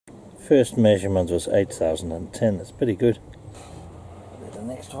first measurement was 8010. That's pretty good. The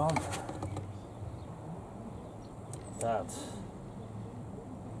next one. That's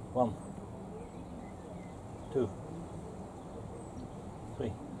 1, 2,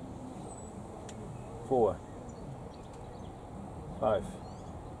 3, 4, 5,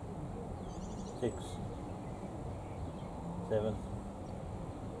 6, 7,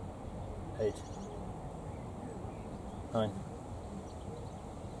 8, 9,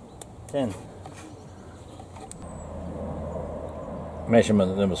 10.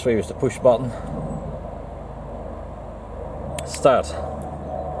 Measurement number 3 is the push button. Start.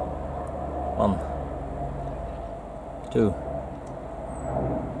 1, 2,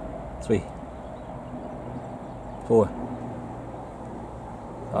 3, 4,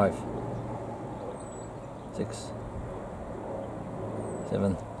 5, 6,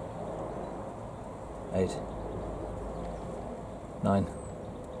 7, 8, 9,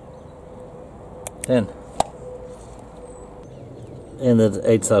 10. And at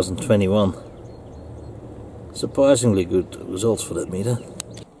 8021. Surprisingly good results for that meter.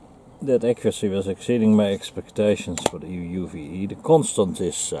 That accuracy was exceeding my expectations for the UVE. The constant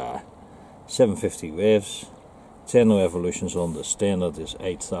is 750 waves. 10 revolutions on the standard is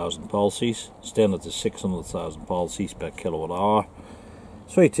 8000 pulses. Standard is 600,000 pulses per kilowatt hour.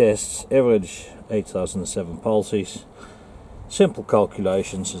 3 tests, average 8007 pulses. Simple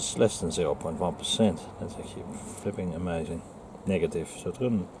calculations is less than 0.1%. That's actually flipping amazing. Negative, so it's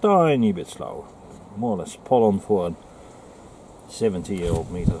running a tiny bit slow. More or less spot on for a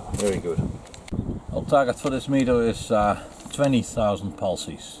 70-year-old meter. Very good. Our target for this meter is 20,000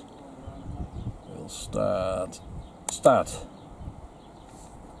 pulses. We'll start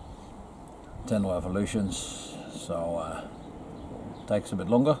 10 revolutions, so takes a bit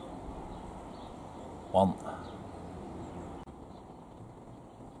longer. 1,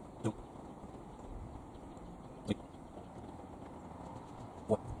 2, 3,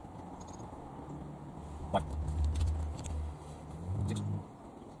 4, 5, 6,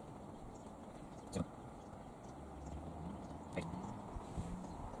 7, 8,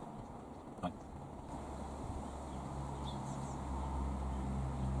 9,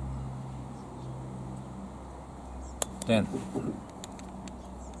 10.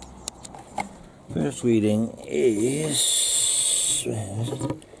 First reading is, where is it?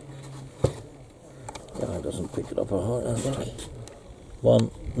 Oh, it doesn't pick it up a heart, I think.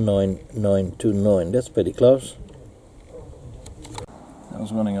 19929. That's pretty close. That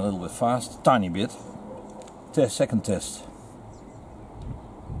was running a little bit fast, tiny bit. Second test.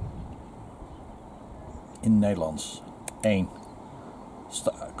 In Nederlands. 1.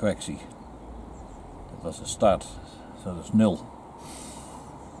 Correctie. Dat was de start. So dat is 0.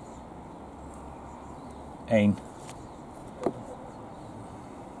 1.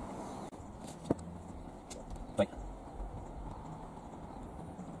 2. 3.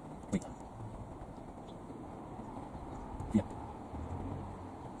 4.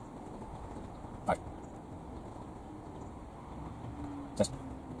 5. 6.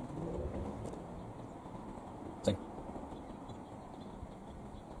 7.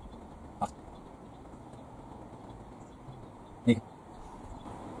 8. 9.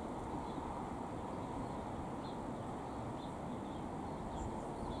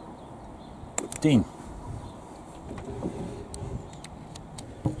 10.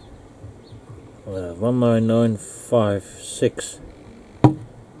 19956.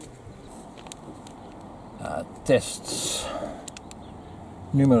 Tests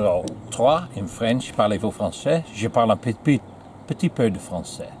numéro 3 in French. Parlez-vous français? Je parle un petit peu de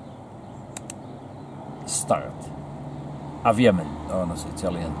français. Start. Avviamento. Oh, that's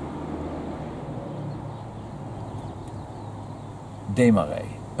Italian. Démarrer.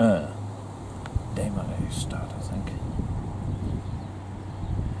 1. Démarrer. Start, I think.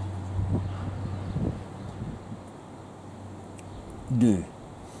 2.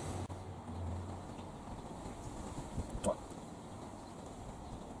 3. 4.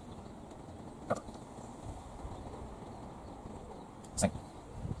 5.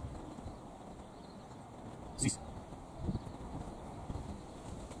 6.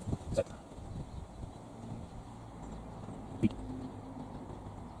 7.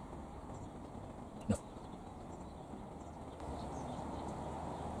 8. 9.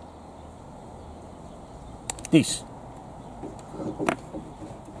 10.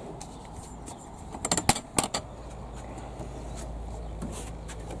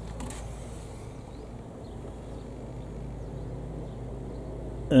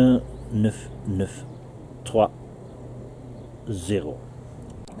 Neuf, 3, 0.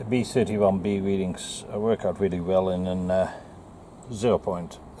 The B31B readings work out really well in a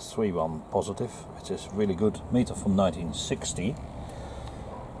 0.7 31 positive, which is really good. Meter from 1960,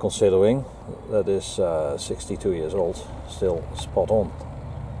 considering that is 62 years old, still spot on.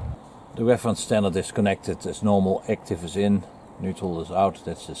 The reference standard is connected as normal, active is in, neutral is out,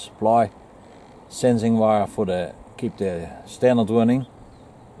 that's the supply. Sensing wire for the keep the standard running,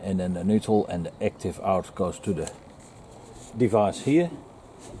 and then the neutral and the active out goes to the device here.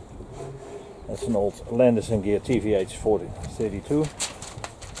 That's an old Landis & Gear TVH 4032,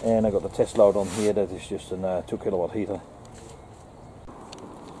 and I got the test load on here. That is just a 2 kilowatt heater.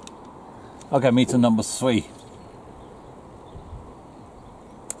 Okay, meter number 3.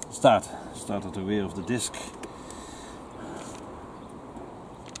 Start at the rear of the disc.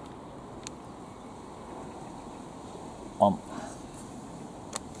 One.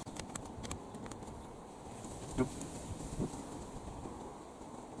 Two.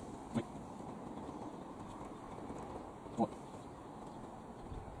 Three. Four.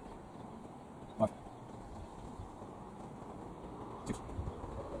 5. 6.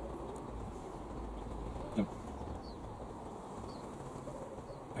 7.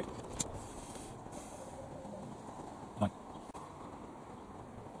 8. 9.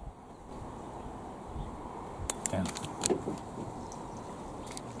 10.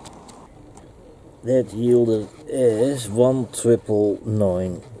 That yielded is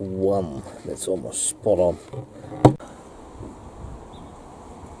 1,991. That's almost spot on.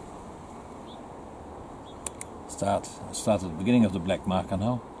 Start at the beginning of the black marker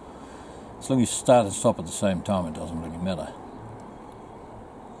now. As long as you start and stop at the same time, it doesn't really matter.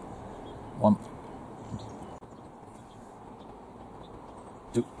 1,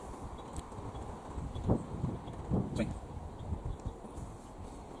 2, 3,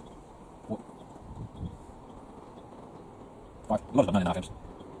 4, 5. A lot of 9.5 amps.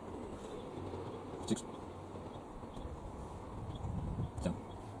 6, 7,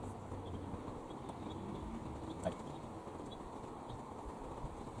 8,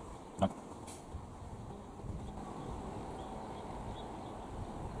 9,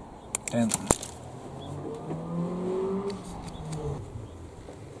 10.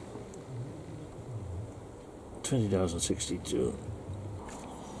 20,062.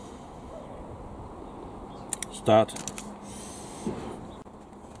 Start.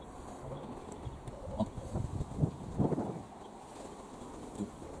 1, 2,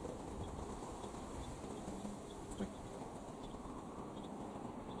 3,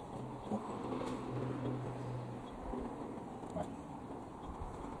 4, 5,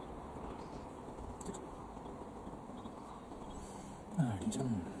 6, 7.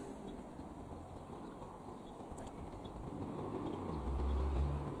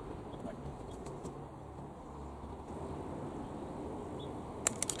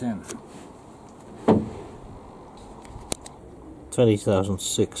 10.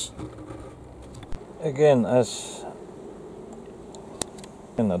 20,006. Again, I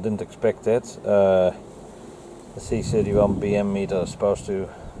didn't expect that. The C31 BM meter is supposed to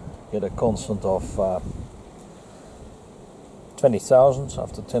get a constant of 20,000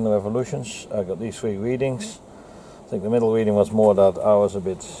 after 10 revolutions. I got these 3 readings. I think the middle reading was more that I was a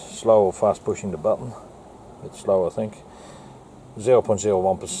bit slow or fast pushing the button. A bit slow, I think.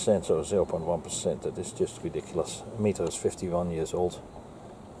 0.01%, so 0.1%, that is just ridiculous. A meter is 51 years old.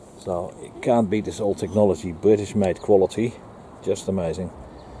 So it can't beat this old technology, British made quality, just amazing.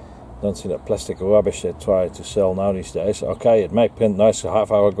 Don't see that plastic rubbish they try to sell now these days. Okay, it may print nice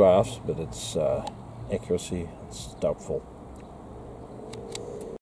half-hour graphs, but its accuracy, it's doubtful.